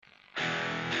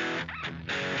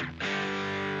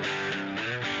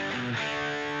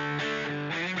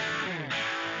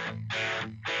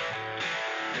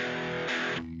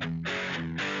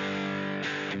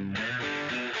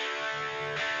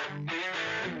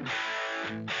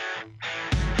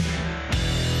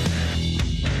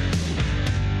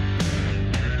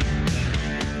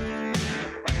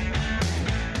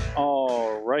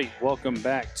right, welcome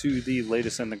back to the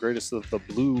latest and the greatest of the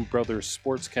Blue Brothers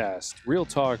Sportscast. Real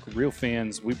talk, real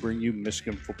fans, we bring you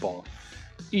Michigan football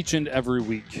each and every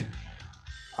week.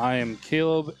 I am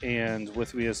Caleb, and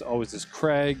with me as always is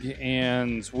Craig,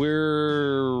 and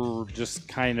we're just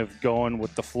kind of going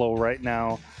with the flow right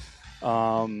now.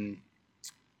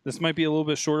 This might be a little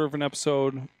bit shorter of an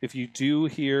episode. If you do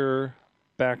hear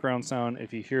background sound,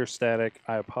 if you hear static,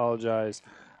 I apologize.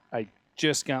 I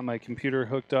just got my computer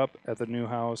hooked up at the new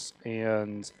house,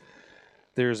 and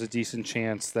there's a decent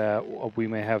chance that we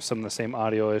may have some of the same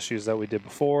audio issues that we did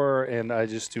before, and I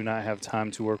just do not have time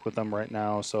to work with them right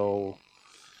now, so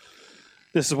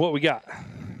this is what we got.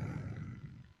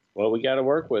 Well, we got to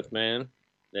work with, man.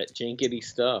 That jinkety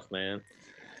stuff, man.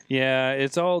 Yeah,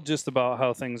 it's all just about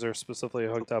how things are specifically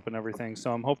hooked up and everything,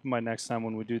 so I'm hoping by next time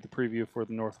when we do the preview for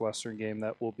the Northwestern game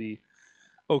that will be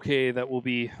okay, that will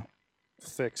be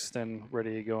fixed and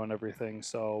ready to go and everything.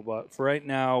 So, but for right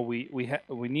now, we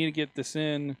need to get this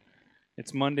in.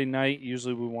 It's Monday night.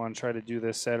 Usually we want to try to do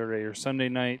this Saturday or Sunday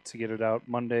night to get it out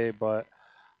Monday, but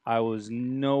I was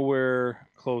nowhere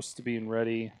close to being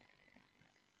ready,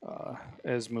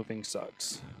 as moving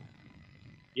sucks.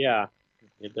 Yeah,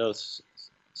 it does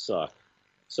suck.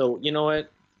 So, you know what?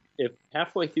 If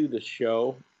halfway through the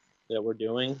show that we're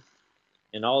doing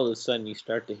and all of a sudden you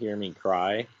start to hear me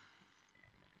cry,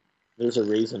 there's a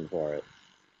reason for it.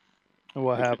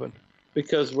 What happened?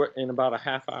 Because we're in about a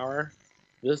half hour,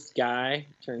 this guy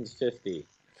turns 50.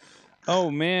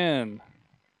 Oh man.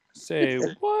 Say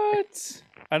what?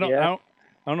 I don't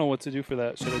know what to do for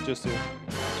that. Should I just do?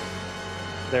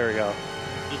 There we go.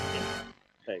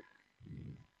 Hey.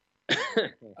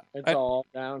 It's all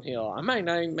downhill. I might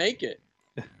not even make it.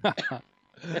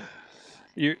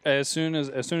 You as soon as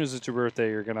it's your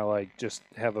birthday, you're gonna like just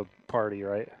have a party,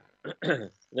 right?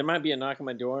 There might be a knock on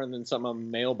my door and then some on the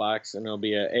mailbox, and there'll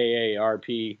be a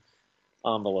AARP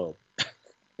envelope.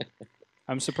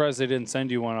 I'm surprised they didn't send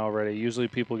you one already. Usually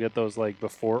people get those like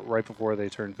right before they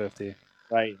turn 50.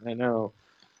 Right, I know.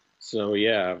 So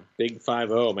yeah, big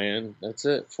 5-0, man. That's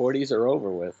it. 40s are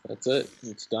over with. That's it.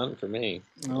 It's done for me.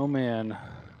 Oh man.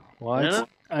 Well,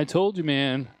 I told you,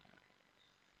 man.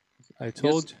 I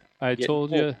told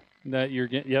you that you're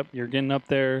getting up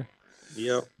there.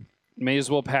 Yep. May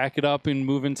as well pack it up and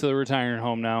move into the retirement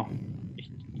home now.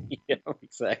 Yeah,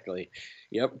 exactly.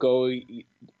 Yep, go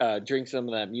drink some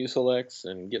of that Mucilex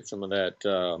and get some of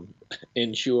that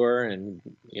Ensure and,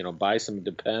 buy some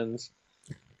Depends.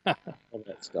 All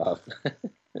that stuff.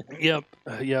 Yep,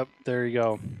 there you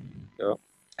go. So,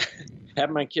 have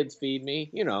my kids feed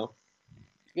me, good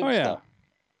stuff.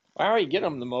 I already get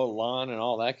them to mow the lawn and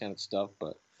all that kind of stuff,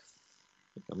 but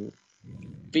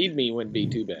feed me wouldn't be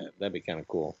too bad. That'd be kind of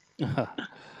cool.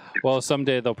 Well,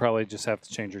 someday they'll probably just have to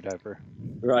change your diaper.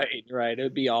 Right. It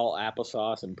would be all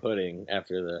applesauce and pudding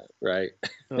after that, right?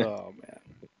 Oh, man.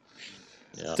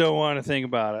 Yeah. Don't want to think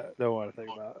about it. All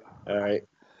right.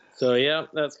 So, yeah,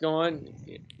 that's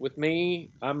going. With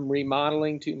me, I'm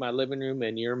remodeling to my living room,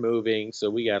 and you're moving, so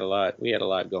we had a lot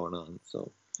going on.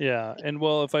 So yeah, and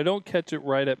well, if I don't catch it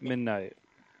right at midnight,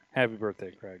 happy birthday,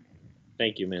 Craig.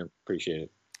 Thank you, man. Appreciate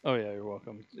it. Oh, yeah, you're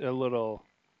welcome. A little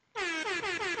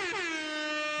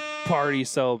party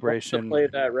celebration. I'll play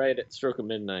that right at stroke of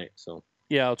midnight. So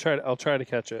yeah, I'll try to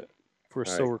catch it. We're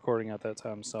still recording at that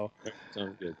time, so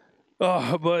sounds good.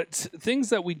 But things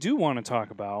that we do want to talk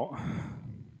about,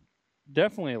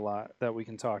 definitely a lot that we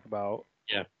can talk about.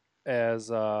 Yeah.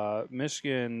 As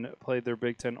Michigan played their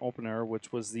Big Ten opener,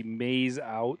 which was the Maize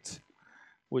Out,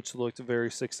 which looked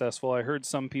very successful. I heard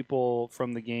some people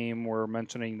from the game were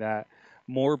mentioning that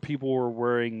more people were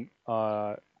wearing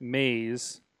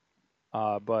maize.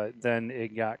 But then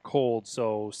it got cold,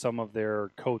 so some of their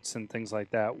coats and things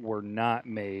like that were not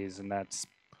maize, and that's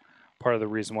part of the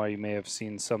reason why you may have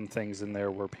seen some things in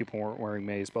there where people weren't wearing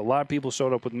maize. But a lot of people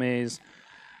showed up with maize.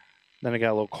 Then it got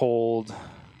a little cold.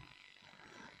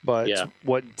 But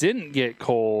what didn't get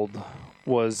cold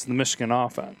was the Michigan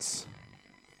offense.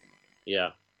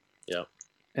 Yeah.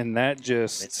 And that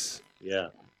just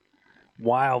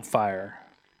wildfire.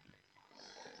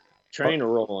 Train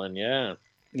rolling, yeah.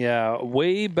 Yeah,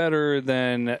 way better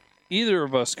than either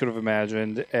of us could have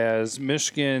imagined as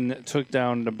Michigan took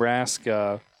down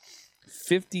Nebraska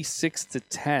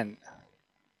 56-10.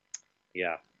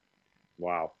 Yeah.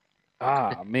 Wow.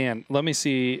 Man. Let me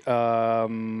see. I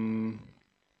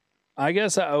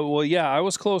guess, I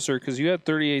was closer because you had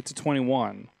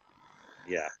 38-21.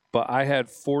 Yeah. But I had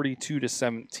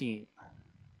 42-17.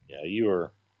 Yeah, you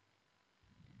were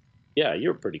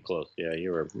pretty close. Yeah,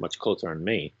 you were much closer than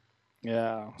me.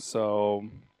 Yeah, so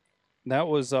that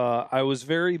was I was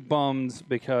very bummed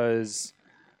because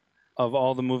of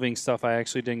all the moving stuff, I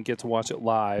actually didn't get to watch it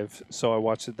live, so I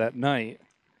watched it that night.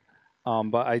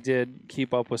 But I did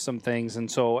keep up with some things, and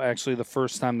so actually the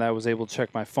first time that I was able to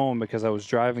check my phone because I was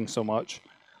driving so much,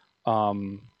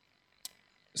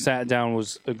 sat down,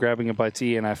 was grabbing a bite to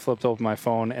eat, and I flipped open my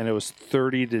phone, and it was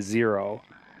 30-0,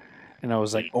 and I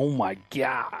was like, "Oh my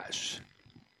gosh!"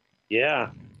 Yeah,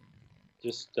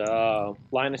 just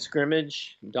line of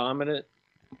scrimmage, dominant,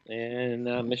 and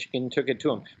Michigan took it to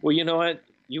them. Well, you know what?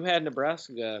 You had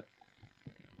Nebraska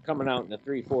coming out in the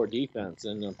 3-4 defense,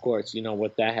 and of course, you know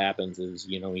what that happens is,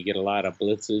 you know, you get a lot of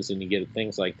blitzes and you get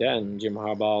things like that, and Jim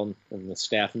Harbaugh and the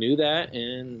staff knew that,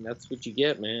 and that's what you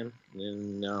get, man,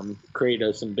 and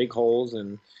created some big holes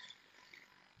and,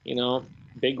 you know,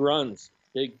 big runs,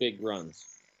 big runs.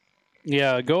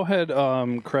 Yeah, go ahead,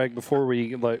 Craig. Before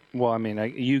we well, I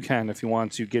mean, you can if you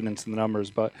want to get into the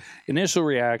numbers, but initial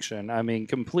reaction. I mean,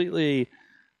 completely.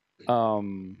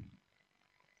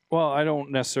 Well, I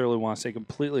don't necessarily want to say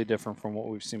completely different from what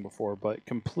we've seen before, but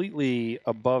completely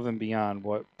above and beyond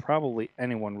what probably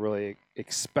anyone really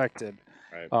expected.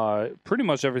 Right. Pretty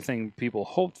much everything people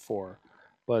hoped for.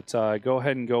 But go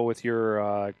ahead and go with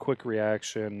your quick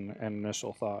reaction and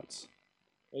initial thoughts.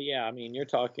 Well, yeah, I mean, you're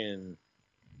talking,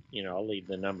 you know, I'll leave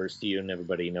the numbers to you, and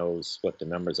everybody knows what the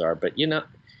numbers are. But, you know,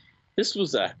 this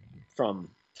was from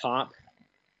top.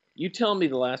 You tell me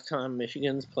the last time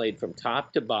Michigan's played from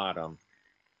top to bottom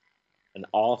in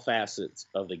all facets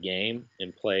of the game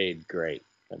and played great.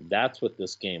 And that's what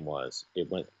this game was.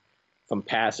 It went from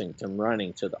passing to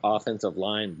running to the offensive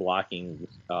line blocking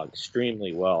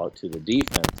extremely well, to the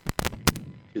defense,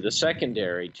 to the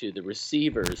secondary, to the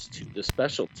receivers, to the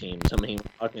special teams. I mean,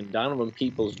 fucking Donovan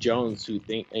Peoples-Jones, who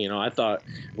I thought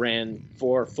ran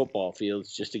 4 football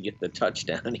fields just to get the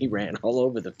touchdown. He ran all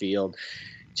over the field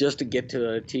just to get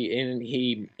to a tee,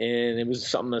 and it was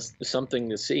something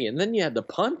to see. And then you had the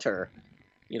punter,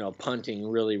 you know, punting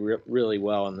really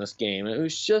well in this game. It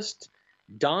was just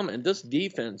dominant. This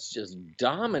defense just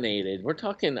dominated. We're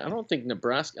talking, I don't think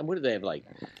Nebraska, what did they have, like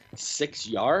 6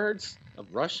 yards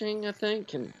of rushing, I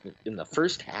think, in the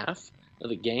first half of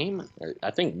the game?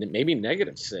 I think maybe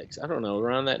 -6. I don't know,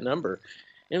 around that number.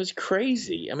 It was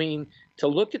crazy. I mean, to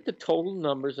look at the total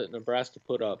numbers that Nebraska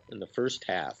put up in the first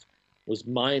half was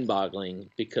mind-boggling,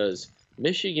 because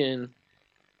Michigan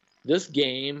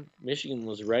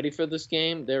was ready for this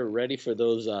game. They were ready for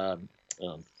those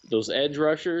edge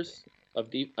rushers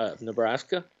of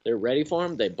Nebraska. They're ready for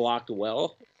them. They blocked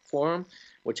well for them,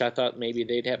 which I thought maybe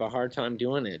they'd have a hard time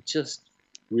doing. It just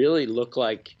really looked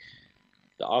like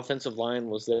the offensive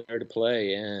line was there to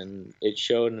play, and it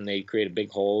showed, and they created big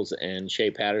holes, and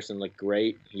Shea Patterson looked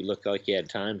great. He looked like he had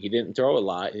time. He didn't throw a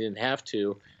lot. He didn't have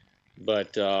to.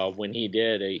 But when he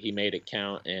did, he made it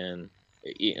count, and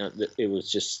it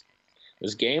was just,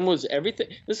 this game was everything.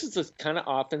 This is the kind of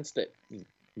offense that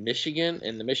Michigan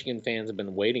and the Michigan fans have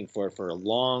been waiting for a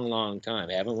long, long time,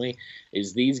 haven't we?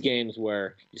 Is these games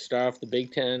where you start off the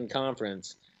Big Ten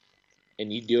Conference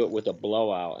and you do it with a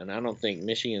blowout. And I don't think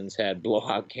Michigan's had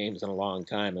blowout games in a long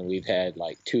time, and we've had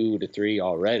like 2 to 3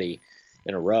 already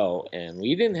in a row, and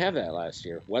we didn't have that last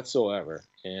year whatsoever.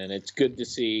 And it's good to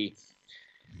see.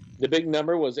 The big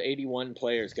number was 81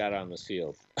 players got on this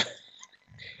field.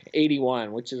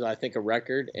 81, which is, I think, a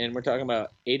record. And we're talking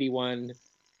about 81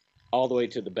 all the way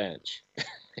to the bench.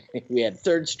 We had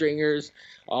third stringers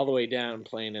all the way down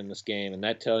playing in this game. And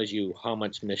that tells you how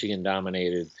much Michigan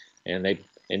dominated. And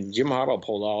Jim Harbaugh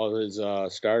pulled all of his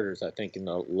starters, I think, in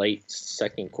the late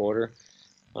second quarter,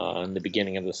 in the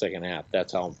beginning of the second half.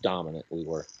 That's how dominant we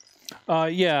were.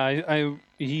 Yeah,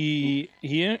 he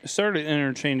started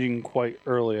interchanging quite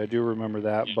early. I do remember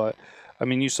that, but I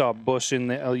mean, you saw Bush in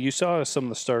the, you saw some of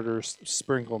the starters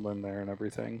sprinkled in there and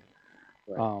everything.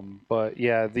 Right. But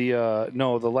yeah, the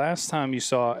last time you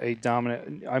saw a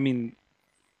dominant, I mean,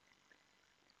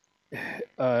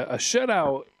 a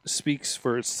shutout speaks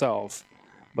for itself,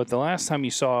 but the last time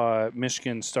you saw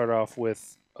Michigan start off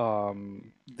with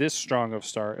this strong of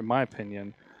start, in my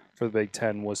opinion, for the Big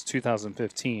Ten was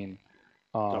 2015.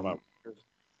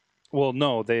 Well,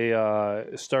 no, they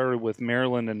started with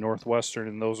Maryland and Northwestern,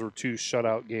 and those were 2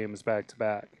 shutout games back to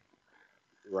back.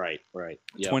 Right.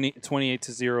 Yeah.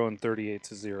 28-0 and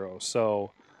 38-0.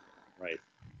 So, right.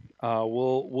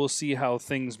 We'll see how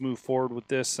things move forward with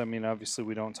this. I mean, obviously,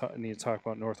 we don't need to talk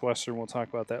about Northwestern. We'll talk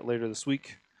about that later this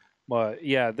week. But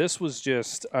yeah, this was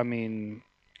just. I mean,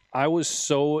 I was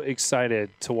so excited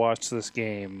to watch this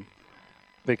game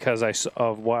because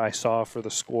of what I saw for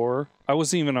the score. I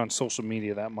wasn't even on social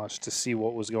media that much to see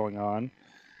what was going on.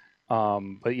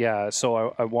 But yeah,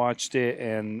 so I watched it,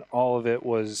 and all of it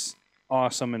was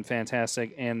awesome and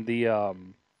fantastic. And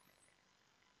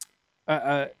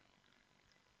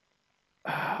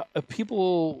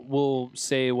People will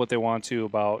say what they want to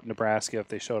about Nebraska if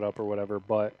they showed up or whatever,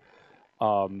 but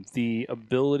the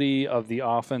ability of the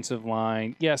offensive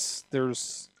line, yes,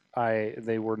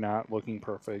 they were not looking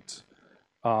perfect,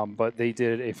 but they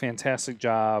did a fantastic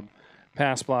job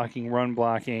pass blocking, run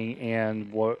blocking,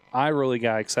 and what I really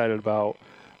got excited about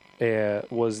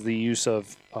was the use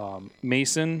of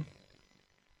Mason.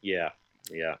 Yeah.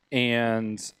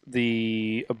 And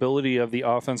the ability of the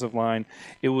offensive line.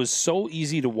 It was so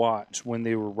easy to watch when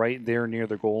they were right there near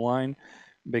the goal line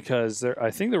because I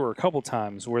think there were a couple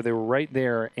times where they were right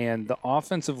there and the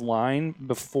offensive line,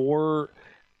 before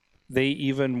they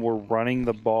even were running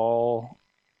the ball,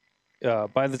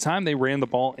 by the time they ran the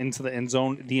ball into the end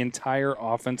zone, the entire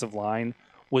offensive line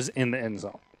was in the end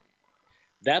zone.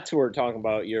 That's what we're talking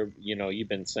about. You've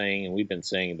been saying, and we've been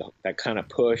saying, that kind of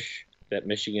push that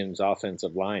Michigan's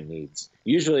offensive line needs.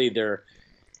 Usually they're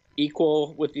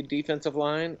equal with the defensive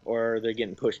line or they're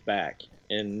getting pushed back.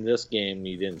 In this game,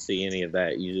 you didn't see any of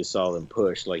that. You just saw them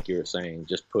push, like you were saying,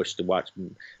 just push to watch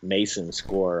Mason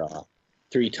score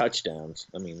 3 touchdowns.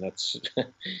 I mean, that's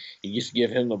you just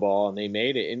give him the ball and they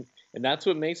made it. And that's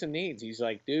what Mason needs. He's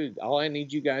like, dude, all I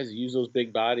need you guys to use those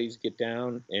big bodies, get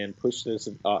down and push this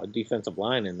defensive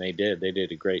line. And they did. They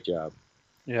did a great job.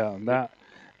 Yeah,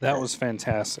 that was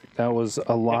fantastic. That was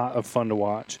a lot of fun to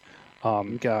watch.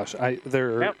 Gosh, a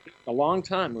long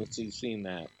time since you've seen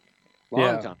that.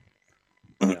 Long time.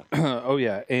 Yeah. Oh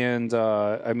yeah, and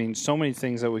I mean, so many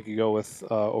things that we could go with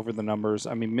over the numbers.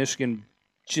 I mean, Michigan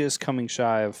just coming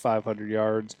shy of 500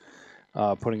 yards,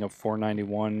 putting up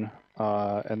 491,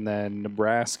 and then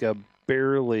Nebraska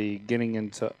barely getting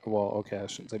into. Well, okay, I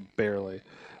shouldn't say barely,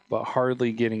 but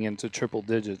hardly getting into triple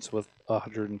digits with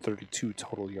 132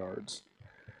 total yards.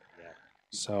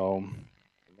 So and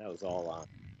that was all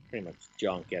pretty much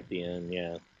junk at the end.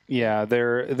 Yeah. Yeah,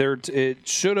 it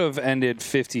should have ended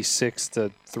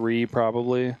 56-3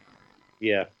 probably.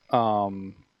 Yeah.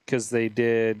 Because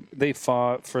they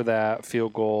fought for that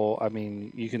field goal. I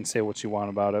mean, you can say what you want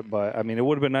about it, but I mean, it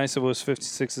would have been nice if it was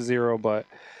 56-0. But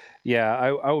yeah,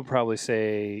 I would probably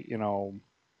say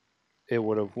it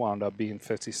would have wound up being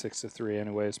 56-3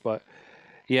 anyways. But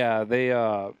yeah,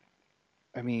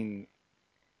 I mean,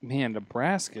 man,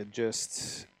 Nebraska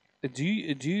just. Do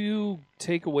you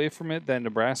take away from it that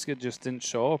Nebraska just didn't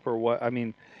show up, or what? I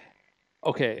mean,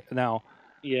 okay, now,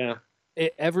 yeah,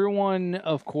 everyone,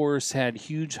 of course, had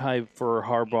huge hype for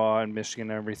Harbaugh and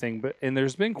Michigan and everything, and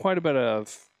there's been quite a bit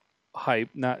of hype,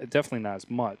 definitely not as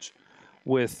much,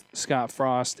 with Scott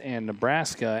Frost and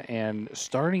Nebraska, and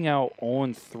starting out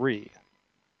 0-3.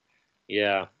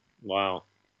 Yeah, wow.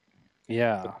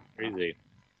 Yeah, that's crazy.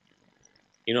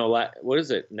 What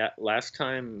is it? Last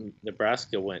time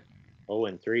Nebraska went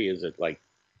 0-3, is it like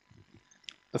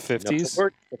the 50s?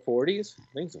 The 40s? I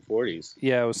think it's the 40s.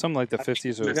 Yeah, it was something like the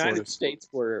 50s or the 40s. United States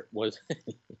was.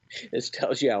 This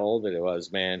tells you how old it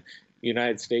was, man.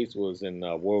 United States was in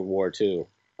World War II.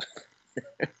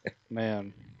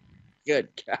 Man. Good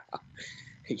cow.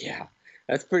 Yeah,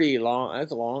 that's pretty long.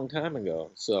 That's a long time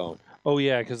ago. So. Oh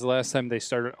yeah, because the last time they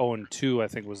started 0-2, I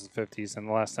think was the 50s, and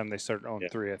the last time they started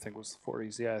 0-3, I think was the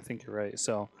 40s. Yeah, I think you're right.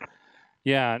 So,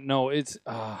 yeah, no, it's.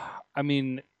 I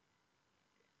mean,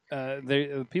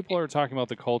 people are talking about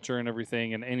the culture and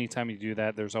everything, and anytime you do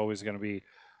that, there's always going to be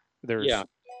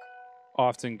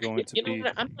often going to be.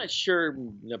 I'm not sure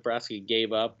Nebraska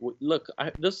gave up. Look,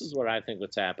 this is what I think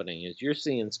what's happening is you're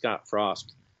seeing Scott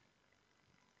Frost.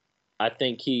 I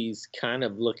think he's kind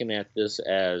of looking at this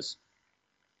as,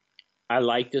 I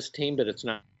like this team, but it's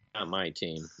not my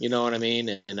team. You know what I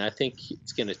mean? And I think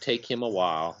it's going to take him a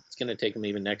while. It's going to take him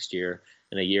even next year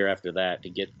and a year after that to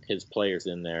get his players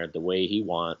in there the way he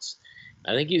wants.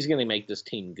 I think he's going to make this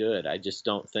team good. I just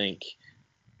don't think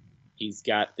he's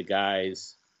got the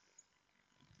guys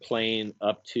playing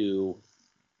up to,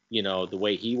 the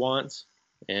way he wants.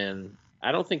 And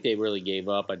I don't think they really gave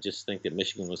up. I just think that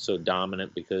Michigan was so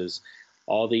dominant because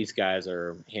all these guys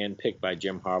are handpicked by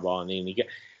Jim Harbaugh. And then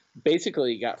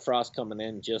you got Frost coming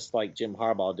in just like Jim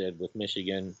Harbaugh did with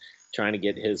Michigan, trying to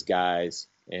get his guys.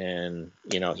 And,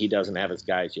 he doesn't have his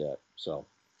guys yet. So,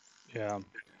 yeah.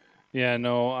 Yeah,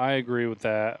 no, I agree with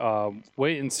that.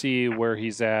 Wait and see where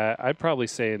he's at. I'd probably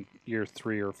say in year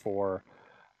 3 or 4.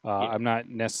 I'm not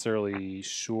necessarily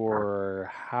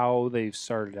sure how they've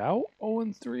started out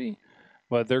 0-3,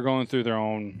 but they're going through their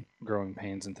own growing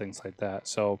pains and things like that.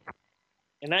 So,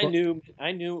 and I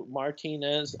knew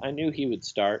Martinez. I knew he would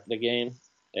start the game,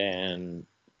 and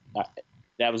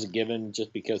that was a given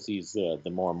just because he's the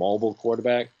more mobile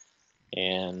quarterback.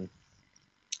 And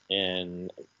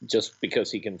and just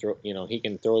because he can throw, he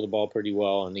can throw the ball pretty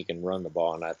well and he can run the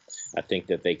ball. And I think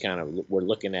that they kind of were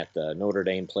looking at the Notre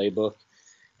Dame playbook.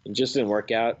 It just didn't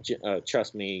work out.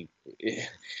 Trust me,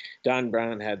 Don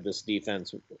Brown had this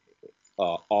defense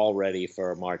all ready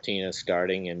for Martinez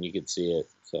starting, and you could see it.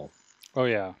 So. Oh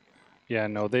yeah, yeah.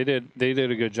 No, they did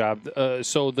a good job.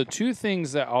 So the two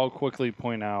things that I'll quickly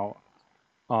point out.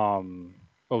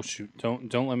 Oh shoot!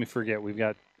 Don't let me forget. We've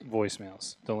got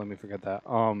voicemails. Don't let me forget that.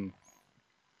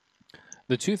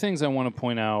 The two things I want to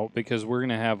point out, because we're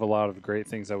gonna have a lot of great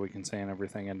things that we can say and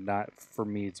everything, and not for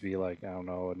me to be like, I don't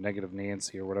know, a negative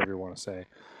Nancy or whatever you want to say.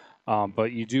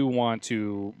 But you do want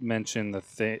to mention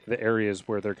the areas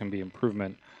where there can be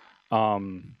improvement.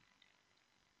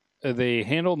 They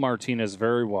handled Martinez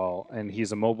very well, and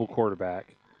he's a mobile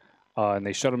quarterback, and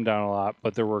they shut him down a lot.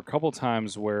 But there were a couple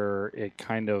times where it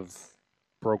kind of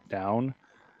broke down.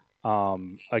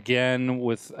 Again,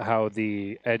 with how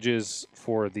the edges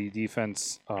for the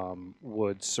defense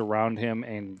would surround him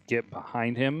and get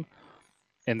behind him.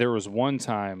 And there was one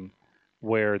time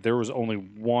where there was only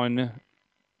one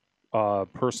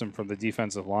person from the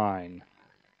defensive line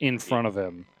in front of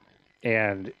him,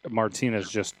 and Martinez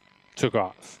just took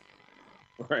off.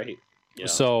 Right. Yeah.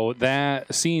 So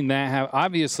seeing that happen,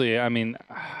 obviously, I mean,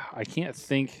 I can't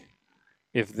think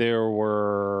if there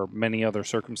were many other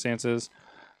circumstances.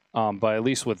 But at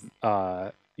least with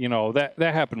that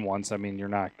happened once. I mean,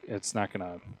 it's not going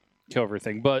to kill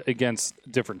everything, but against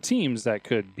different teams that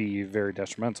could be very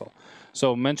detrimental.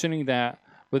 So mentioning that,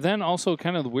 but then also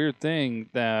kind of the weird thing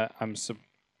that I'm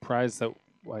surprised that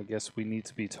I guess we need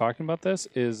to be talking about this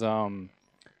is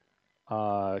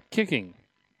kicking.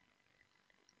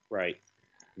 Right.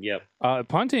 Yep.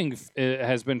 Punting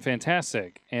has been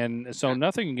fantastic, and so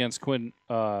nothing against Quinn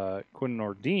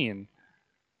Nordin.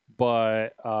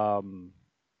 But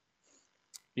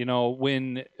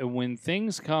when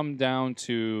things come down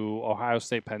to Ohio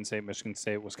State, Penn State, Michigan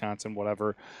State, Wisconsin,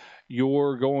 whatever,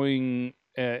 you're going.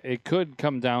 It could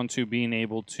come down to being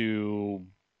able to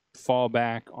fall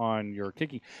back on your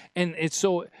kicking, and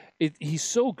he's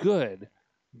so good,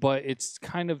 but it's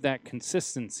kind of that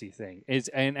consistency thing.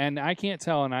 And I can't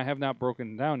tell, and I have not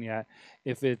broken it down yet,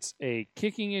 if it's a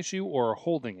kicking issue or a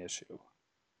holding issue.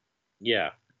 Yeah.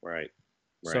 Right.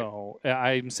 Right. So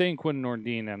I'm saying Quinn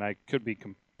Nordin, and I could be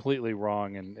completely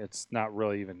wrong, and it's not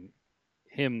really even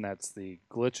him that's the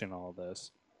glitch in all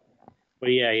this. But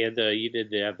yeah, you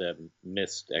did have the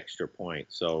missed extra point.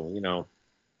 So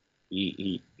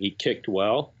he kicked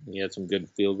well. He had some good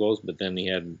field goals, but then he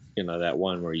had that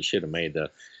one where he should have made the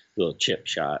little chip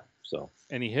shot. So.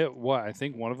 And he hit what? I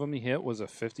think one of them he hit was a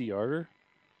 50-yarder.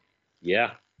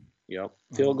 Yeah. Yep.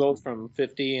 Field goals from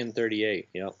 50 and 38.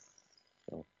 Yep.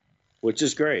 Which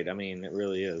is great. I mean, it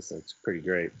really is. It's pretty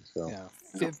great. So yeah,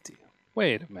 50.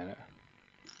 Wait a minute.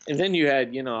 And then you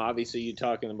had, obviously you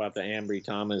talking about the Ambry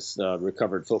Thomas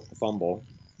recovered fumble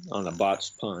on a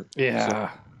botched punt. Yeah, so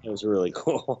it was really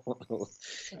cool.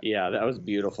 Yeah, that was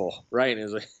beautiful. Right? It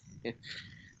was like,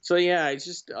 so yeah, it's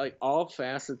just like all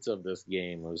facets of this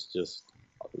game was just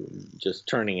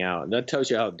turning out, and that tells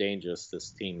you how dangerous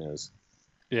this team is.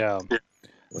 Yeah.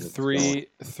 Three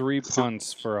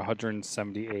punts for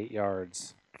 178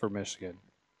 yards for Michigan.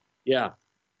 Yeah.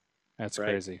 That's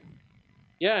crazy.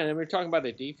 Yeah, and we're talking about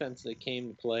a defense that came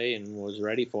to play and was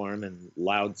ready for him and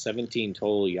allowed 17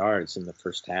 total yards in the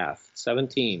first half.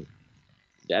 17.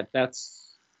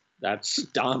 That's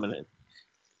dominant.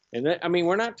 And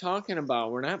we're not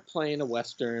playing a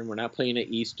Western, we're not playing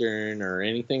an Eastern or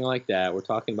anything like that. We're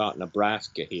talking about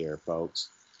Nebraska here, folks.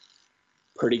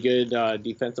 Pretty good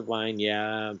defensive line.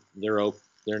 Yeah,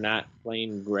 they're not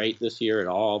playing great this year at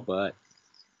all, but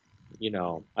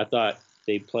I thought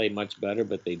they played much better,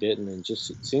 but they didn't. And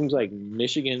just it seems like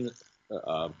Michigan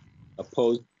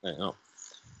put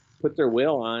their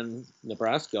will on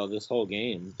Nebraska this whole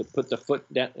game to put the foot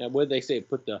down. What did they say?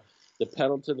 Put the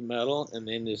pedal to the metal and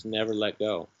then just never let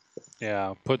go.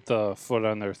 Yeah, put the foot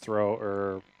on their throat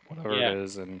or whatever it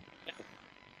is, and.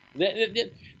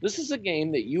 This is a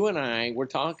game that you and I were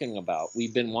talking about.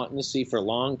 We've been wanting to see for a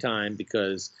long time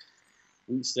because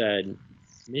we said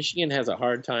Michigan has a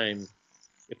hard time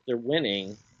if they're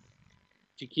winning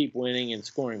to keep winning and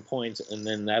scoring points, and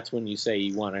then that's when you say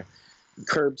you want to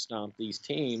curb stomp these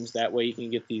teams. That way you can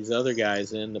get these other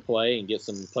guys in to play and get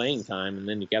some playing time, and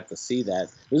then you got to see that.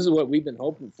 This is what we've been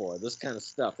hoping for, this kind of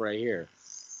stuff right here.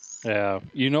 Yeah.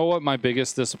 You know what my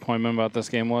biggest disappointment about this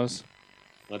game was?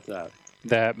 What's that?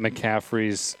 That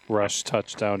McCaffrey's rush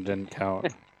touchdown didn't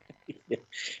count.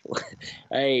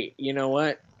 Hey, you know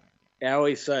what? I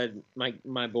always said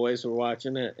my boys were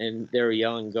watching it and they were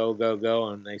yelling "go, go, go,"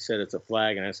 and they said it's a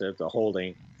flag, and I said it's a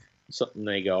holding. something.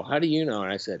 They go, "How do you know?"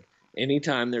 And I said,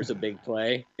 "Anytime there's a big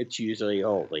play, it's usually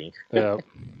holding." Yeah.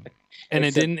 And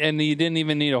Except- you didn't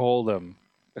even need to hold him.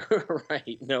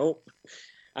 Right? Nope.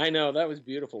 I know that was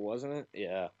beautiful, wasn't it?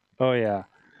 Yeah. Oh yeah.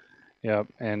 Yep,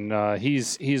 and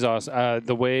he's awesome.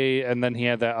 The way, and then he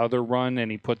had that other run,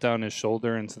 and he put down his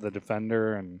shoulder into the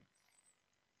defender, and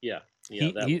Yeah.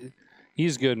 Yeah.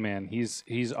 he's good, man.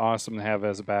 He's awesome to have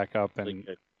as a backup, Really and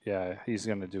good. yeah, he's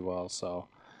gonna do well. So,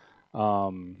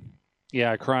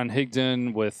 yeah, Karan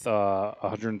Higdon with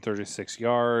 136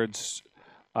 yards.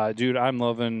 Dude, I'm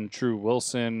loving True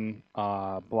Wilson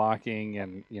blocking,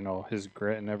 and his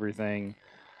grit and everything.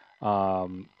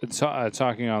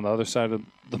 Talking on the other side of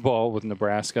the ball with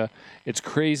Nebraska, it's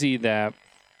crazy that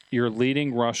your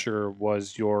leading rusher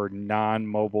was your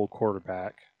non-mobile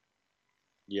quarterback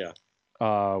Yeah.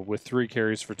 with 3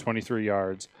 carries for 23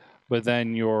 yards, but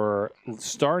then your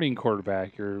starting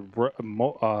quarterback, your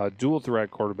dual threat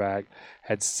quarterback,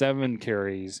 had 7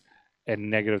 carries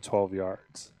and negative 12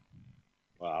 yards.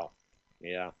 Wow.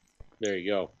 Yeah. There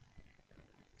you go.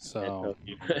 So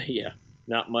Yeah.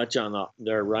 Not much on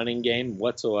their running game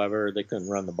whatsoever. They couldn't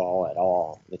run the ball at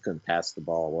all. They couldn't pass the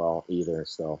ball well either.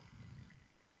 So,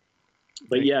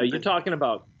 but yeah, you're talking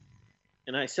about,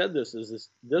 and I said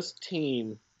this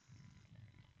team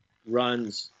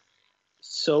runs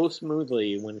so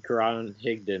smoothly when Karan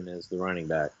Higdon is the running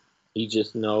back. He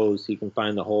just knows he can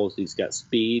find the holes. He's got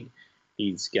speed.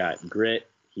 He's got grit.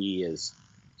 He is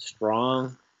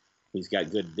strong. He's got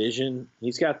good vision.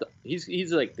 He's like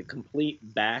the complete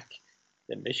back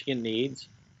that Michigan needs.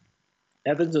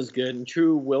 Evans is good and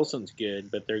True Wilson's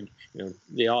good, but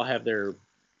they all have their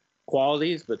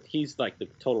qualities, but he's like the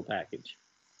total package.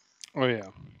 oh yeah.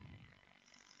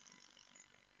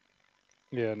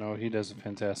 Yeah, no, he does a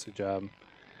fantastic job.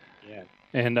 Yeah.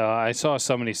 And I saw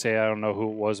somebody say, I don't know who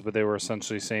it was, but they were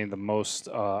essentially saying the most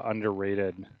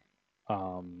underrated.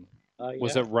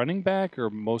 Was it running back or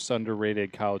most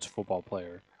underrated college football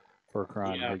player for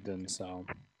Karan Higdon? So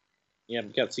yeah, we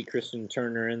got to see Christian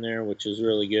Turner in there, which is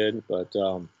really good. But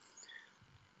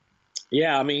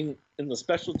yeah, I mean, and the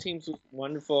special teams was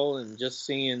wonderful, and just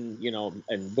seeing,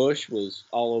 and Bush was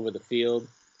all over the field.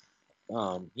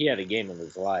 He had a game of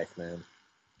his life, man.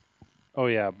 Oh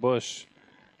yeah, Bush.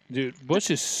 Dude,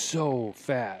 Bush is so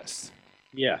fast.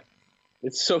 Yeah.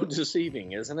 It's so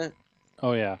deceiving, isn't it?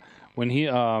 Oh yeah. When he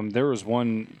there was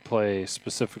one play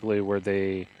specifically where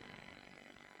they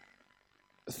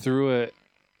threw it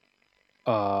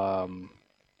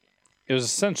it was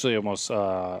essentially almost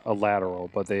a lateral,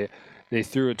 but they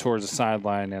threw it towards the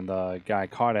sideline and the guy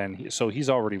caught it, and so he's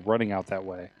already running out that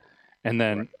way. And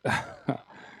then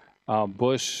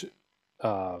Bush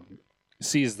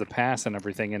sees the pass and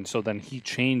everything, and so then he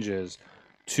changes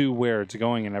to where it's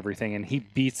going and everything, and he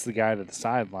beats the guy to the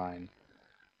sideline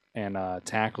and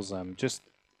tackles him. Just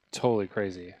totally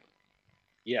crazy.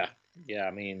 Yeah. Yeah,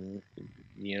 I mean,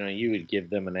 you would give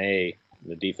them an A,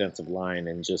 the defensive line,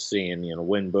 and just seeing,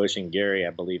 Wynn Bush and Gary, I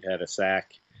believe, had a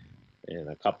sack and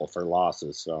a couple for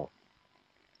losses. So,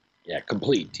 yeah,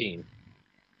 complete team.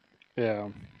 Yeah.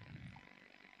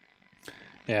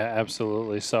 Yeah,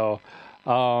 absolutely. So,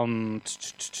 looking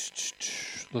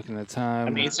at time. I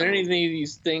mean, is there any of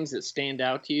these things that stand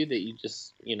out to you that you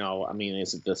just, I mean,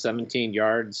 is it the 17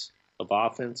 yards of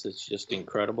offense? It's just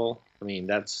incredible. I mean,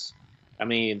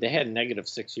 they had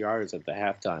 -6 yards at the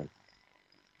halftime.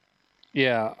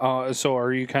 Yeah. So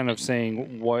are you kind of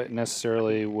saying what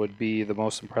necessarily would be the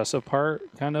most impressive part,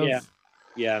 kind of? Yeah.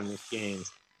 Yeah, in this game.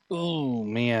 Oh,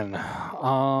 man.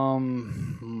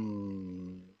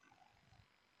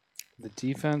 The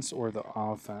defense or the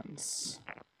offense?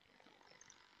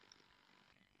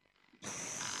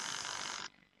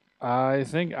 I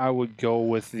think I would go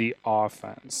with the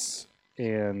offense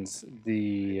and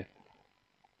their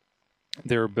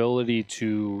ability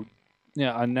to,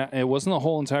 it wasn't the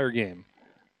whole entire game,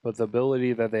 but the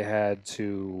ability that they had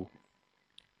to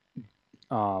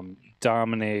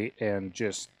dominate and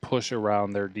just push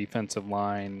around their defensive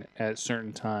line at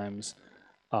certain times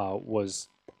was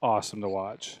awesome to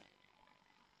watch.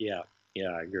 Yeah,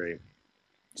 I agree.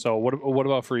 So what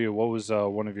about for you? What was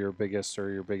one of your biggest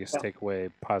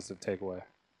takeaway, positive takeaway?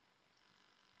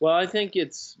 Well, I think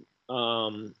it's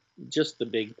just the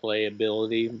big play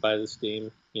ability by this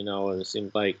team. It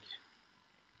seems like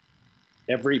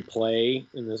every play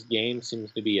in this game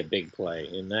seems to be a big play.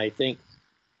 And I think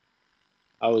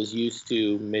I was used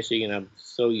to Michigan. I'm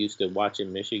so used to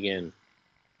watching Michigan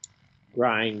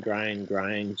grind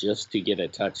just to get a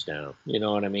touchdown. You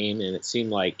know what I mean? And it seemed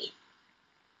like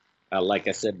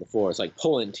I said before, it's like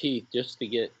pulling teeth just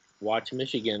to watch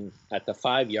Michigan at the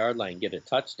 5-yard line get a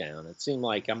touchdown. It seemed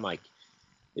like I'm like,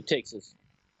 it takes us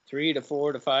 3 to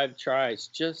 4 to 5 tries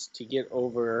just to get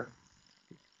over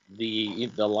the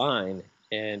line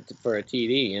and for a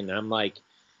TD. And I'm like,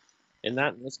 and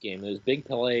not in this game. There's big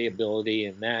play ability,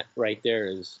 and that right there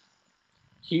is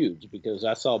huge because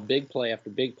I saw big play after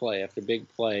big play after big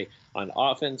play on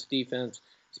offense, defense,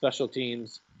 special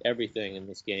teams, everything in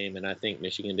this game, and I think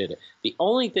Michigan did it. The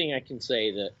only thing I can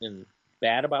say that in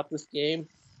bad about this game,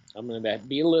 I'm going to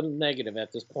be a little negative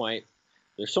at this point.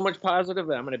 There's so much positive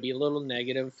that I'm going to be a little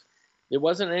negative. There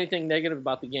wasn't anything negative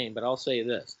about the game, but I'll say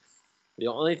this. The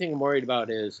only thing I'm worried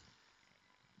about is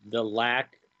the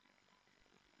lack,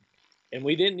 and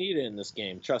we didn't need it in this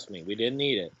game, trust me, we didn't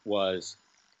need it, was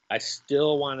I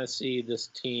still want to see this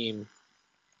team,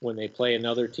 when they play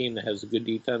another team that has a good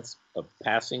defense,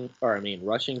 rushing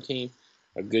team,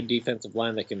 a good defensive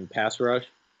line that can pass rush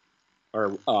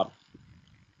or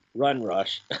run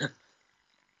rush,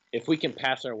 if we can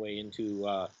pass our way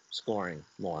into scoring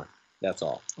more, that's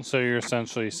all. So you're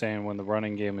essentially saying when the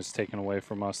running game is taken away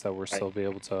from us that we'll still be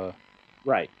able to...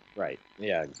 Right.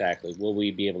 Yeah, exactly. Will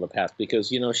we be able to pass? Because,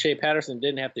 Shea Patterson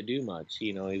didn't have to do much.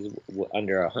 He's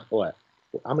under what?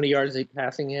 How many yards did he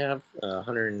passing have?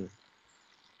 100.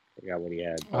 I forgot what he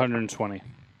had. 120.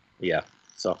 Yeah.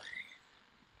 So,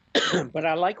 but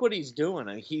I like what he's doing.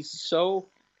 He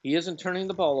isn't turning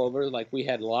the ball over like we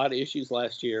had a lot of issues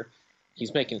last year.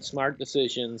 He's making smart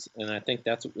decisions, and I think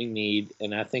that's what we need.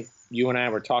 And I think you and I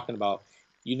were talking about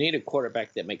you need a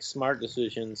quarterback that makes smart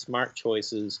decisions, smart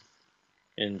choices,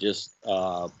 and just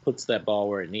puts that ball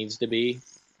where it needs to be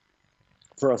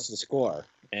for us to score.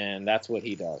 And that's what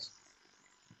he does.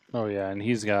 Oh, yeah, and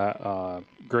he's got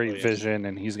great vision,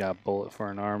 and he's got bullet for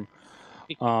an arm.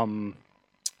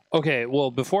 Okay,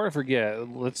 well, before I forget,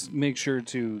 let's make sure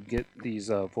to get these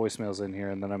voicemails in here,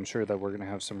 and then I'm sure that we're going to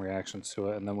have some reactions to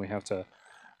it, and then we have to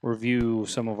review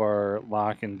some of our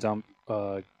lock and dump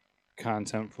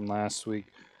content from last week.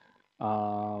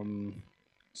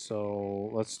 So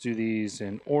let's do these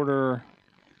in order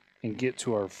and get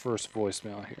to our first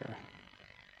voicemail here.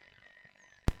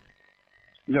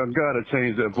 Y'all gotta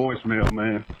change that voicemail,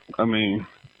 man. I mean,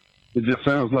 it just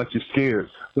sounds like you're scared.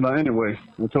 But anyway,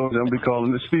 I told you I'm gonna be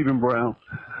calling this Stephen Brown.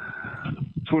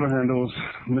 Twitter handles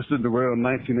Mr. Darrell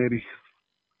 1980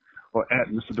 or at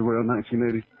Mr. Darrell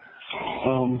 1980.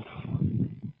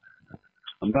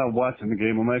 I'm not watching the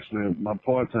game. I'm actually at my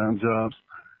part-time job,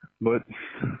 but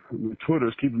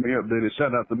Twitter's keeping me updated.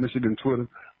 Shout out to Michigan Twitter.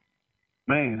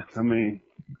 Man, I mean,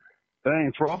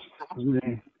 dang, Frost. I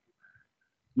mean,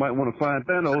 might want to find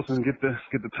Thanos and get the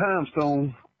time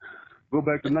stone, go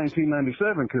back to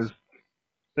 1997, because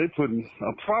they putting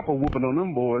a proper whooping on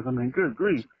them boys. I mean, good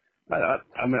grief. I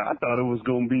thought it was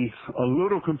going to be a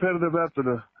little competitive after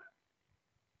the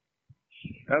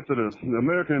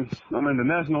the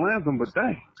national anthem, but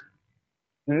dang,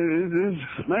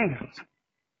 man.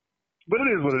 But it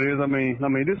is what it is. I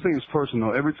mean, this seems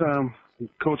personal. Every time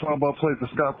Coach Harbaugh plays the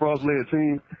Scott Frost-led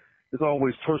team, it's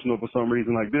always personal for some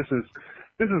reason. Like, this is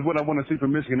what I want to see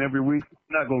from Michigan every week.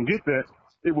 Not going to get that.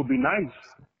 It would be nice.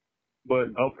 But,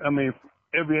 I mean,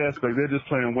 every aspect, they're just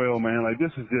playing well, man. Like,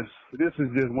 this is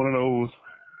just one of those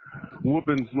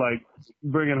whoopings, like,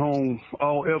 bringing home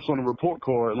all F's on the report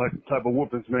card, like, type of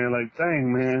whoopings, man. Like,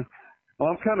 dang, man. Well,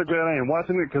 I'm kind of glad I ain't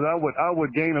watching it, because I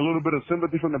would gain a little bit of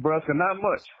sympathy from Nebraska. Not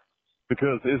much,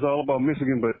 because it's all about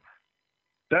Michigan. But,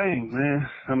 dang, man.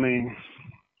 I mean,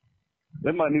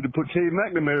 they might need to put Cade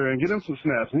McNamara and get him some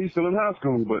snaps. And he's still in high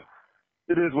school, but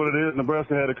it is what it is.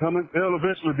 Nebraska had it coming. They'll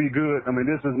eventually be good. I mean,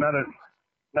 this is not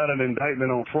an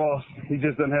indictment on Frost. He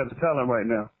just doesn't have the talent right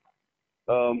now.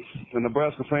 The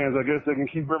Nebraska fans, I guess they can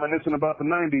keep reminiscing about the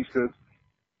 90s, because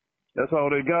that's all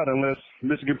they got, unless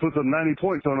Michigan puts up 90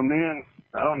 points on them. Then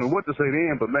I don't know what to say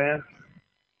then, but man,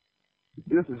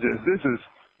 it's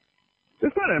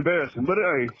not embarrassing, but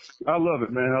hey, I love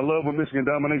it, man. I love when Michigan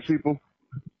dominates people.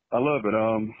 I love it.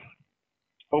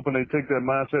 Hoping they take that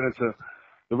mindset into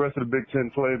the rest of the Big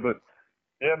Ten play. But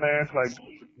yeah, man, it's like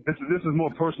this is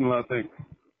more personal, I think.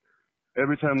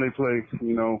 Every time they play,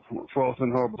 Frost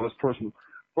and Harbaugh, it's personal.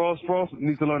 Frost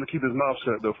needs to learn to keep his mouth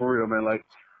shut, though, for real, man. Like,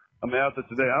 I mean, after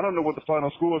today, I don't know what the final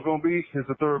score is going to be. It's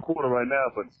the third quarter right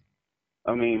now, but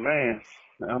I mean, man,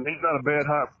 he's not a bad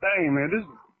hop. Dang, man,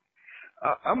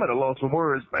 I'm at a loss for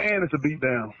words. Man, it's a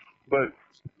beatdown. But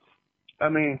I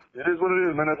mean, it is what it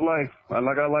is, man. That's life. I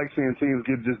like seeing teams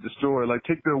get just destroyed. Like,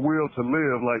 take their will to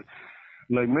live. Like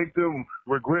make them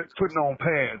regret putting on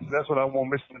pads. That's what I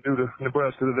want Michigan to do to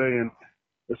Nebraska today, and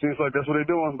it seems like that's what they're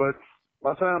doing. But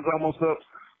my time's almost up.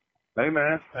 Hey,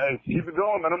 man. Hey, keep it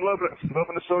going, man. I'm loving it.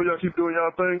 Loving the show. Y'all keep doing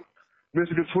y'all thing.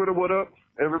 Michigan Twitter, what up?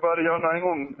 Everybody, y'all know, I ain't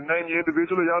gonna name you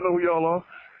individually. Y'all know who y'all are.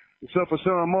 Except for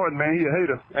Sean Martin, man, he a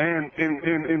hater. And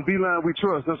in Beeline we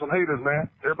trust. There's some haters, man.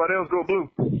 Everybody else go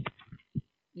blue.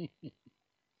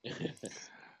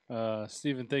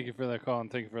 Stephen, thank you for that call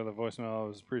and thank you for the voicemail. I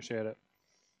always appreciate it.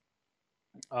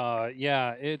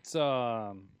 Yeah,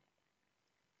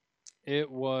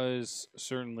 it was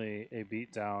certainly a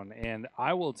beatdown, and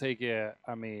I will take it.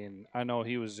 I mean, I know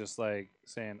he was just like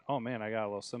saying, "Oh man, I got a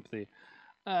little sympathy."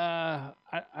 I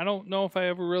don't know if I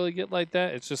ever really get like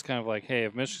that. It's just kind of like, hey,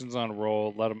 if Michigan's on a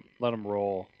roll, let them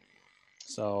roll.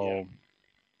 So, Yeah.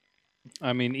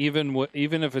 I mean,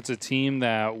 even if it's a team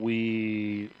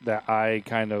that I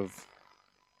kind of,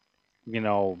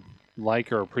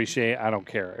 like or appreciate, I don't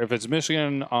care. If it's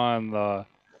Michigan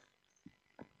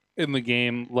in the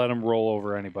game, let them roll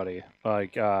over anybody.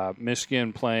 Like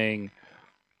Michigan playing.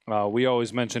 We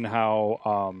always mention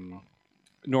how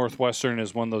Northwestern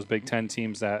is one of those Big Ten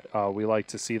teams that we like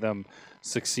to see them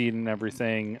succeed in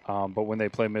everything. But when they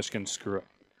play Michigan, screw it.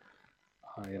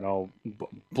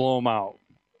 Blow them out.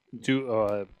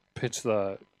 Pitch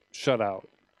the shutout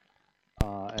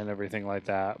and everything like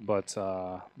that. But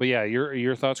yeah,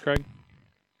 your thoughts, Craig?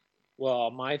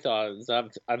 Well, my thought is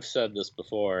I've said this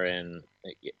before, and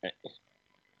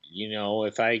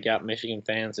if I got Michigan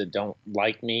fans that don't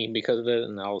like me because of it,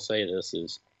 and I'll say this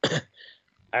is,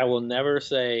 I will never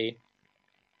say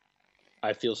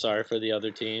I feel sorry for the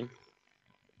other team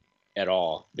at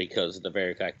all, because the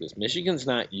very fact is Michigan's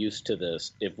not used to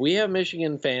this. If we have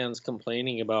Michigan fans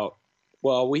complaining about,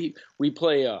 well, we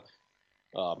play a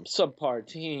subpar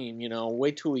team,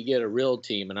 wait till we get a real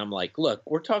team. And I'm like, look,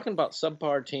 we're talking about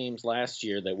subpar teams last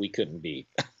year that we couldn't beat.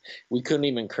 We couldn't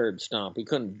even curb stomp. We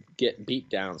couldn't get beat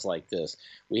downs like this.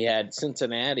 We had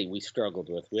Cincinnati we struggled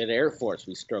with. We had Air Force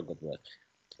we struggled with.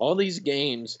 All these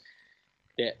games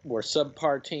that were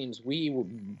subpar teams, we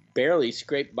barely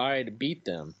scraped by to beat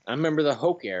them. I remember the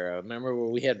Hoke era. I remember where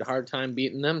we had a hard time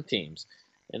beating them teams.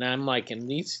 And I'm like,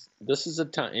 this is a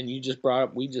time, and you just brought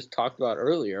up, we just talked about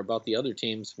earlier about the other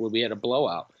teams where we had a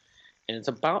blowout. And it's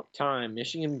about time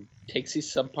Michigan takes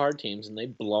these subpar teams and they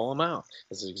blow them out.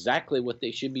 This is exactly what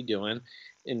they should be doing,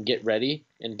 and get ready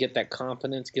and get that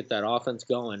confidence, get that offense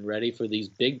going, ready for these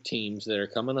big teams that are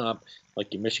coming up,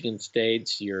 like your Michigan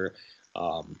States, your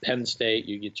Penn State,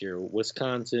 you get your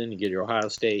Wisconsin, you get your Ohio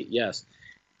State, yes.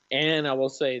 And I will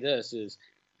say this is,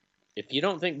 if you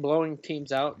don't think blowing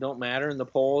teams out don't matter in the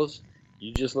polls,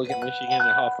 you just look at Michigan and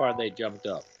how far they jumped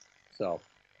up. So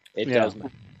it does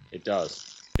matter. It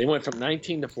does. They went from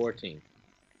 19 to 14.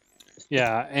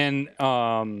 Yeah, and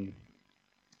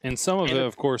some of it,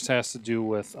 of course, has to do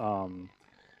with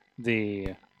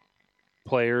the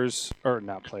players, or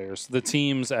not players, the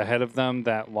teams ahead of them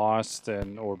that lost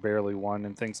or barely won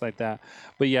and things like that.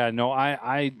 But yeah, no,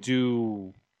 I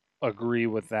do agree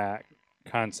with that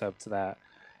concept that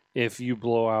if you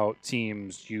blow out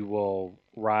teams, you will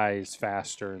rise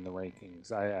faster in the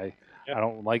rankings. I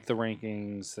don't like the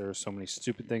rankings. There are so many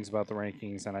stupid things about the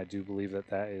rankings, and I do believe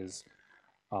that is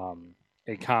a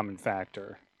common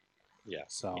factor. Yeah.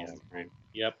 So. Yeah, right.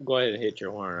 Yep. Go ahead and hit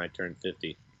your horn. I turned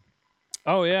 50.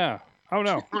 Oh yeah. Oh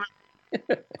no.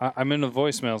 I'm in the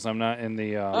voicemails. I'm not in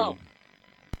the.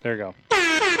 There you go.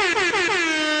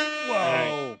 Whoa.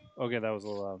 Right. Okay, that was a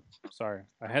little loud. Sorry.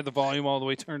 I had the volume all the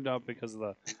way turned up because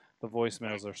the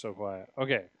voicemails are so quiet.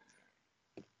 Okay.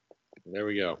 There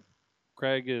we go.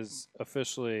 Craig is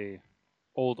officially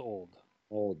old.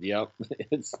 Old, yep.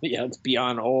 It's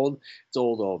beyond old. It's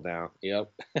old now.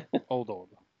 Yep. Old.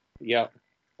 Yep.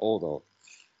 Old. All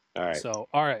right. So,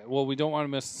 all right. Well, we don't want to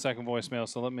miss the second voicemail,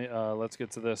 so let's get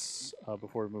to this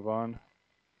before we move on.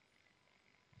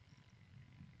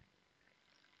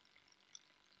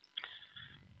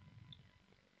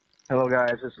 Hello,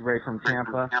 guys. This is Ray from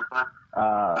Tampa.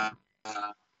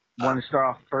 Want to start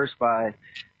off first by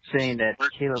saying that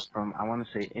Caleb from, I want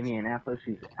to say, Indianapolis,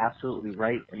 he's absolutely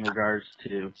right in regards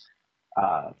to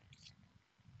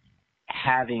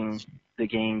having the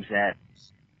games at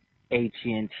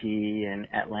AT&T and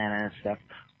Atlanta and stuff.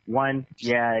 One,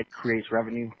 yeah, it creates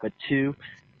revenue, but two,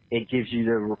 it gives you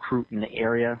the recruit in the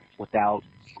area without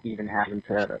even having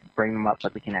to bring them up,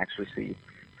 but they can actually see you.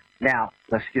 Now,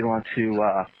 let's get on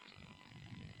to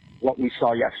what we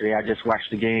saw yesterday. I just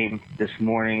watched the game this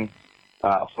morning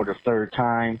for the third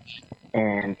time,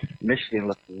 and Michigan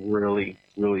looked really,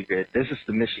 really good. This is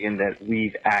the Michigan that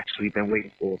we've actually been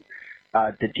waiting for.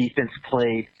 The defense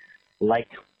played like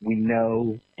we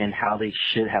know and how they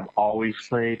should have always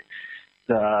played.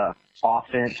 The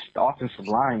offensive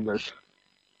line was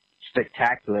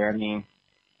spectacular. I mean,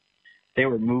 they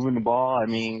were moving the ball. I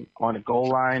mean, on the goal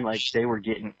line, like they were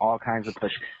getting all kinds of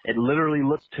push. It literally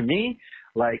looked to me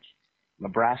like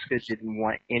Nebraska didn't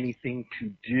want anything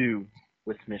to do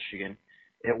with Michigan.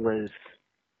 It was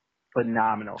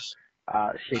phenomenal.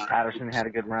 Shea Patterson had a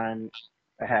good run.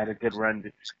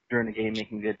 During the game,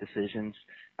 making good decisions.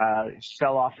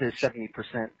 Fell off his 70%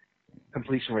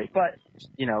 completion rate, but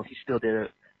he still did a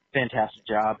fantastic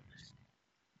job.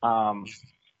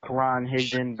 Karan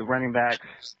Higdon, the running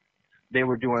backs, they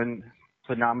were doing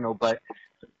phenomenal. But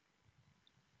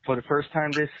for the first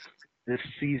time this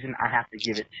season, I have to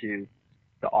give it to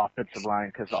the offensive line,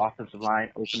 because the offensive line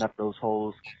opened up those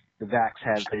holes. The backs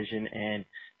had vision, and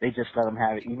they just let them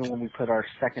have it. Even when we put our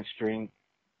second string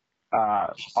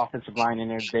offensive line in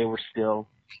there, they were still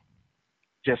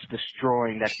just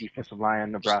destroying that defensive line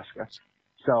in Nebraska.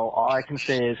 So all I can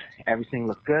say is everything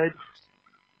looked good.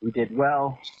 We did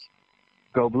well.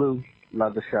 Go Blue.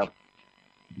 Love the show.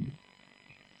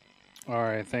 All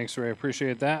right. Thanks, Ray.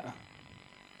 Appreciate that.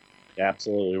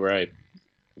 Absolutely right.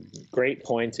 Great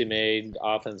points he made.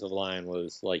 Offensive line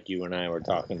was like you and I were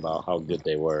talking about how good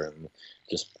they were, and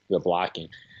just the blocking.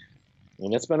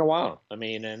 And it's been a while. I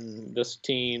mean, and this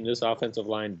offensive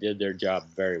line did their job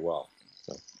very well.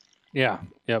 So. Yeah.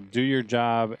 Yep. Do your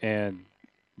job, and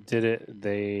did it.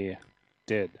 They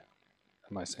did.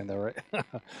 Am I saying that right?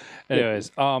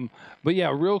 Anyways, but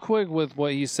yeah, real quick with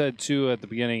what he said too at the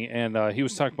beginning, and he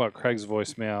was talking about Craig's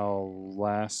voicemail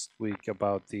last week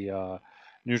about the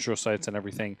neutral sites and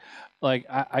everything. Like,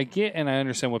 I get and I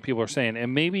understand what people are saying,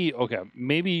 and maybe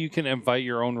you can invite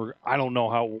your own. I don't know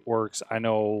how it works. I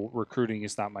know recruiting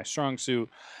is not my strong suit.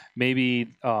 Maybe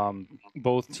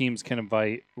both teams can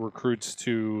invite recruits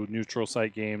to neutral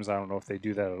site games. I don't know if they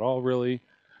do that at all, really,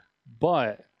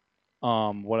 but.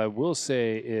 What I will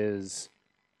say is,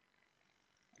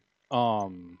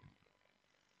 wouldn't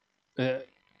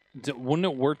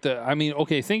it work that? I mean,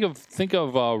 okay, think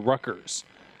of Rutgers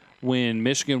when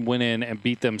Michigan went in and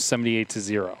beat them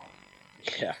 78-0.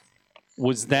 Yeah.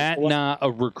 Was that not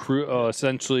a recruit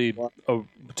essentially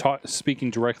speaking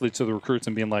directly to the recruits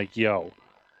and being like, "Yo,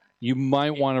 you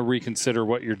might want to reconsider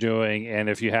what you're doing, and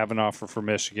if you have an offer for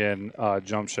Michigan,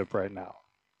 jump ship right now."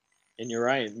 And you're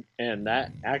right. And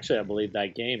that actually, I believe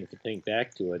that game, if you think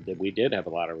back to it, that we did have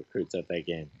a lot of recruits at that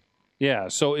game. Yeah.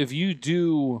 So if you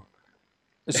do,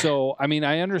 I mean,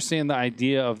 I understand the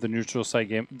idea of the neutral site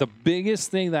game. The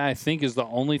biggest thing that I think is the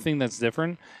only thing that's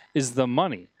different is the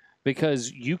money,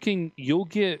 because you'll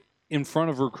get in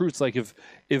front of recruits. Like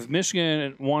if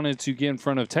Michigan wanted to get in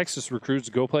front of Texas recruits,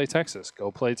 go play Texas, go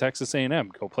play Texas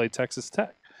A&M, go play Texas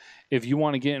Tech. If you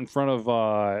want to get in front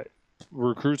of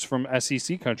recruits from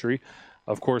SEC country,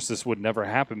 of course this would never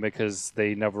happen because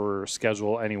they never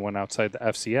schedule anyone outside the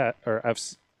FCS or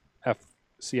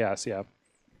FCS. Yeah.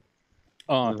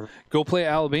 Go play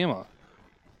Alabama.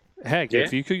 Heck,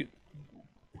 if you could,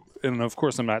 and of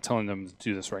course I'm not telling them to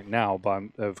do this right now, but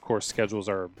of course schedules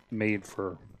are made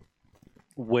for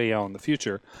way out in the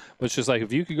future. But it's just like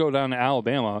if you could go down to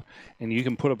Alabama and you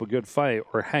can put up a good fight,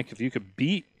 or heck, if you could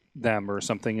beat them or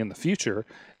something in the future,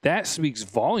 that speaks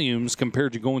volumes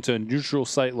compared to going to a neutral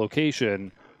site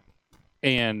location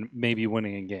and maybe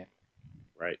winning a game.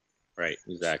 Right,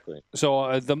 exactly.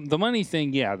 So the money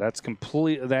thing, yeah, that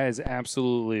is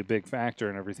absolutely a big factor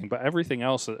and everything. But everything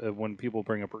else, when people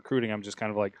bring up recruiting, I'm just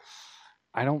kind of like,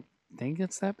 I don't think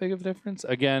it's that big of a difference.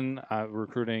 Again,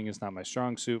 recruiting is not my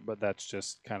strong suit, but that's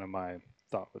just kind of my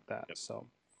thought with that. Yep. So.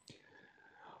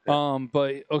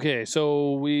 But okay,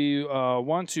 so we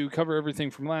want to cover everything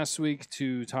from last week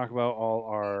to talk about all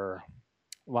our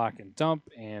lock and dump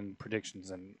and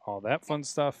predictions and all that fun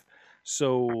stuff.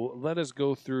 So let us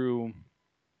go through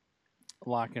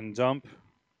lock and dump.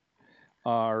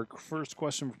 Our first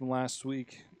question from last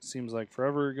week seems like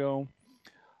forever ago.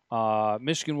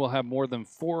 Michigan will have more than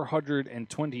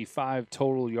 425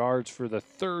 total yards for the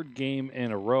third game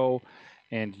in a row.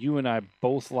 And you and I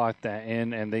both locked that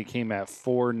in, and they came at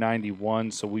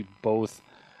 491. So we both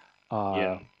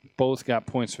got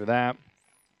points for that.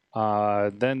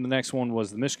 Then the next one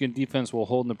was the Michigan defense will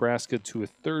hold Nebraska to a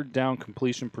third down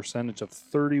completion percentage of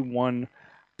 31%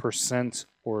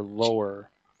 or lower.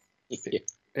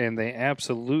 And they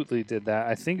absolutely did that.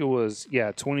 I think it was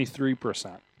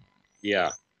 23%.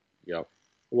 Yeah. Yep.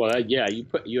 Well,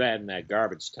 you add in that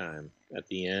garbage time at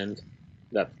the end.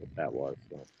 That's what that was.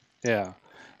 So. Yeah.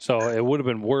 So it would have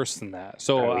been worse than that.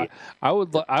 So I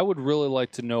would really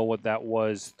like to know what that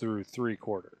was through three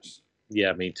quarters.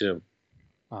 Yeah, me too.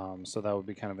 So that would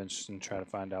be kind of interesting to try to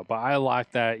find out. But I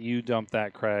like that. You dumped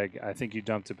that, Craig. I think you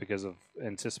dumped it because of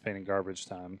anticipating garbage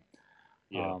time.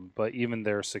 Yeah. But even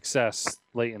their success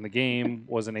late in the game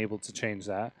wasn't able to change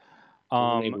that.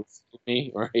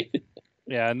 Me, right?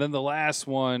 Yeah, and then the last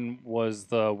one was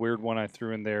the weird one I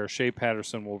threw in there. Shea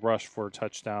Patterson will rush for a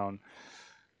touchdown.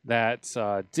 That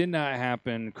did not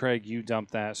happen. Craig, you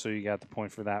dumped that, so you got the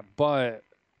point for that. But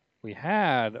we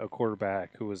had a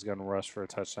quarterback who was going to rush for a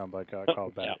touchdown, but got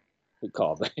called back. Yeah.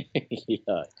 Call back.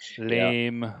 Yeah.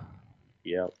 Lame.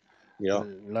 Yep.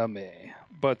 Lame.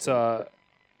 But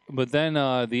then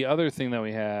the other thing that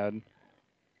we had,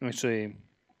 actually,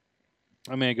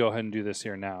 I'm going to go ahead and do this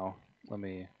here now. Let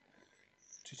me.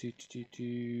 There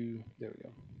we go.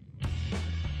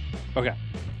 Okay,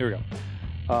 here we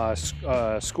go.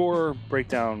 Score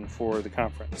breakdown for the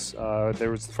conference.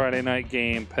 There was the Friday night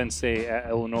game, Penn State at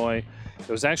Illinois. It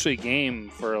was actually a game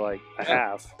for like a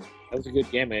half. That was a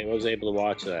good game. I was able to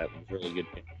watch that. It was a really good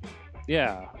game.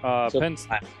 Yeah.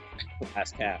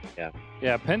 Last half, yeah.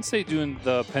 Yeah, Penn State doing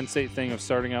the Penn State thing of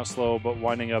starting out slow but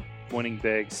winding up winning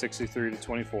big,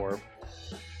 63-24.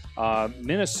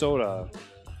 Minnesota,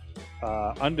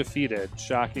 undefeated,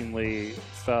 shockingly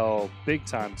fell big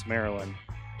time to Maryland,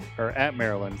 or at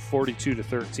Maryland,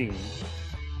 42-13.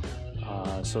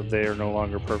 So they are no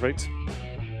longer perfect.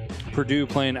 Purdue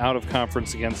playing out of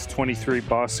conference against 23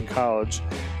 Boston College.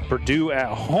 Purdue at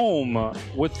home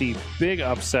with the big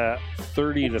upset,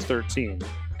 30-13.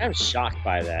 I was shocked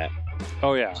by that.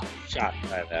 Oh yeah, Shocked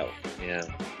by that. Yeah.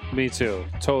 me too.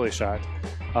 Totally shocked.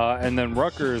 And then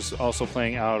Rutgers also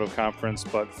playing out of conference,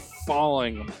 but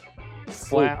falling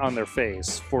flat on their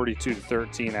face,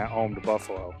 42-13 at home to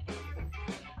Buffalo.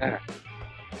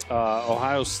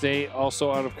 Ohio State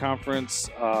also out of conference,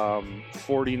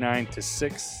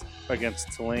 49-6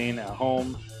 against Tulane at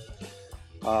home.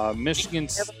 Michigan.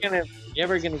 You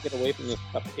ever gonna get away from this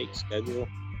cupcake schedule?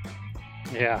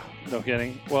 Yeah, no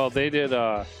kidding. Well, they did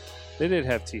have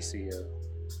TCU.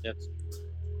 That's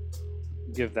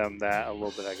Give them that a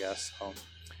little bit, I guess.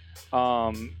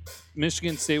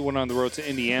 Michigan State went on the road to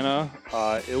Indiana.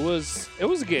 It was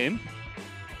a game.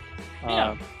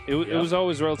 Yeah. It was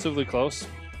always relatively close.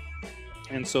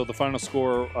 And so the final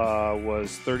score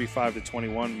was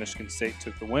 35-21. Michigan State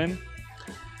took the win.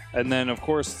 And then, of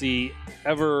course, the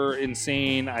ever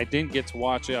insane, I didn't get to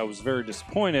watch it. I was very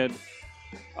disappointed.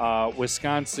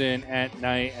 Wisconsin at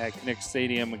night at Kinnick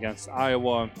Stadium against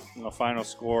Iowa. The final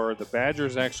score, the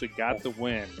Badgers actually got the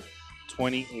win,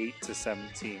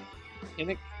 28-17.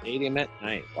 Kinnick Stadium at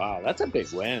night. Wow, that's a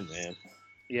big win, man.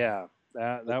 Yeah,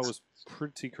 that was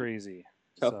pretty crazy.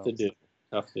 Tough to do.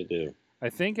 I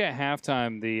think at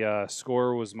halftime the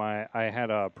score was I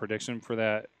had a prediction for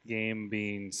that game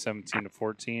being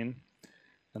 17-14,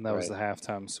 and that was the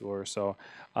halftime score. So,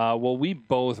 well, we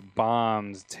both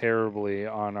bombed terribly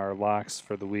on our locks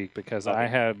for the week because I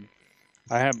had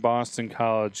Boston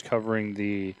College covering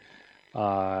the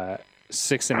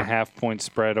 6.5 point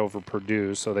spread over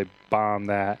Purdue, so they bombed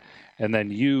that, and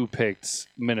then you picked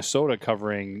Minnesota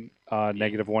covering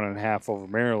 -1.5 over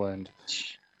Maryland.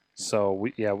 So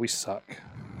we suck.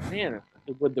 Man,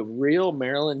 would the real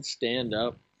Maryland stand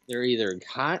up? They're either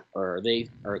hot or they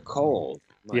are cold.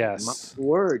 Yes. My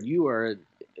word, you are.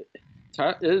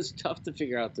 It is tough to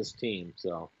figure out this team.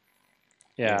 So.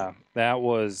 Yeah, that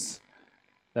was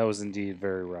indeed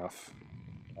very rough.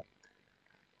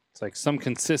 It's like some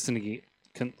consistency.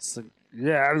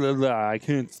 I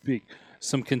can't speak.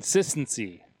 Some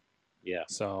consistency. Yeah.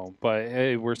 So, but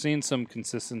hey, we're seeing some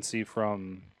consistency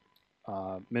from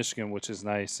Michigan, which is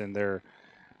nice, and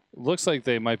looks like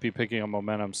they might be picking up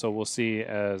momentum. So we'll see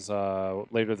as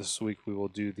later this week we will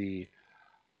do the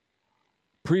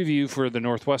preview for the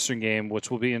Northwestern game,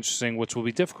 which will be interesting, which will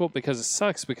be difficult because it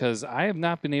sucks because I have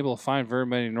not been able to find very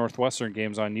many Northwestern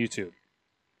games on YouTube.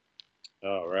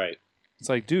 Oh, right. It's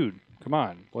like, dude, come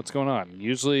on. What's going on?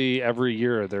 Usually every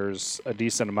year there's a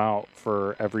decent amount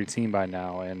for every team by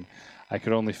now, and I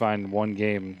could only find one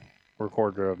game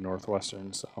recorded of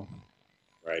Northwestern, so.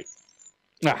 Right.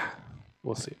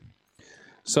 We'll see.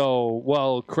 So,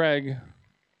 well, Craig,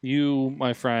 you,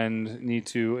 my friend, need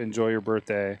to enjoy your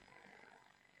birthday.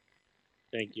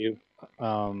 Thank you.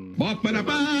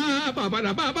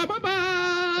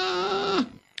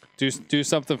 Do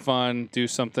something fun. Do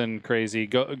something crazy.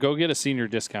 Go get a senior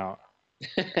discount.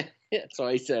 So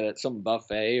I said at some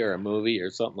buffet or a movie or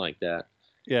something like that.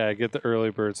 Yeah, get the early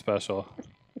bird special.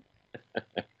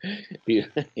 Yeah,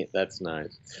 that's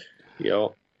nice.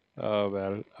 Yo. Oh,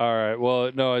 man. All right.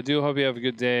 Well, no, I do hope you have a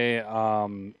good day.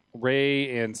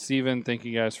 Ray and Steven, thank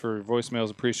you guys for voicemails.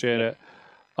 Appreciate it.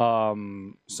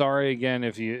 Sorry again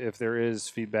if there is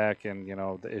feedback and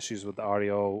the issues with the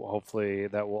audio. Hopefully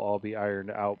that will all be ironed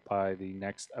out by the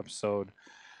next episode.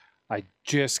 I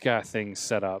just got things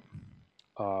set up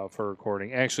for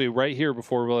recording. Actually, right here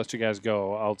before we let you guys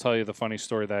go, I'll tell you the funny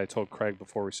story that I told Craig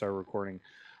before we started recording.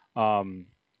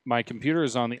 My computer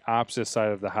is on the opposite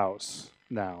side of the house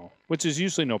now, which is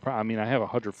usually no problem. I mean, I have a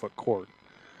 100-foot cord.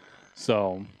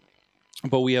 So,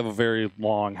 but we have a very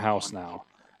long house now.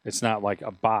 It's not like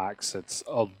a box, it's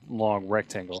a long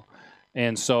rectangle.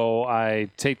 And so I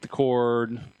take the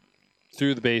cord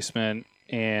through the basement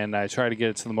and I try to get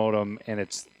it to the modem, and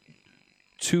it's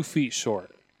 2 feet short.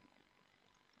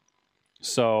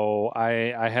 So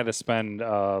I had to spend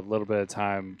a little bit of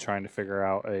time trying to figure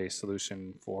out a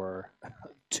solution for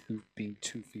being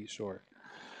 2 feet short.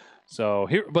 So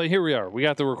here we are. We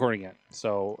got the recording in,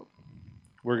 so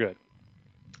we're good.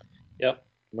 Yep,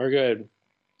 we're good.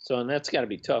 So, and that's got to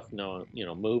be tough,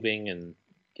 moving and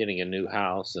getting a new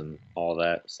house and all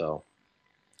that. So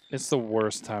It's the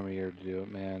worst time of year to do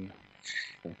it, man.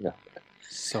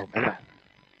 So bad.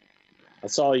 I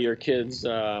saw your kids'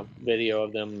 video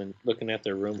of them and looking at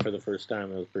their room for the first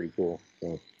time. It was pretty cool.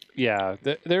 So. Yeah,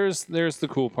 there's the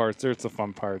cool parts, there's the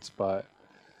fun parts, but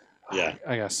yeah,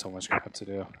 I got so much crap to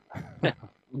do.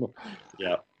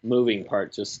 Yeah, moving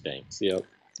part just stinks. Yep.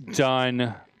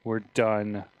 Done. We're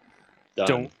done.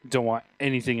 Done. Don't want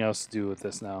anything else to do with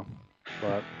this now.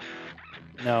 But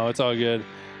no, it's all good.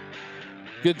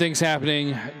 Good things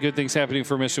happening. Good things happening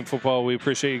for Michigan football. We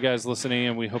appreciate you guys listening,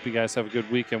 and we hope you guys have a good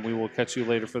week. And we will catch you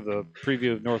later for the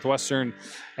preview of Northwestern.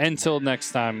 Until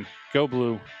next time, go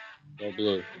Blue. Go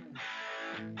Blue.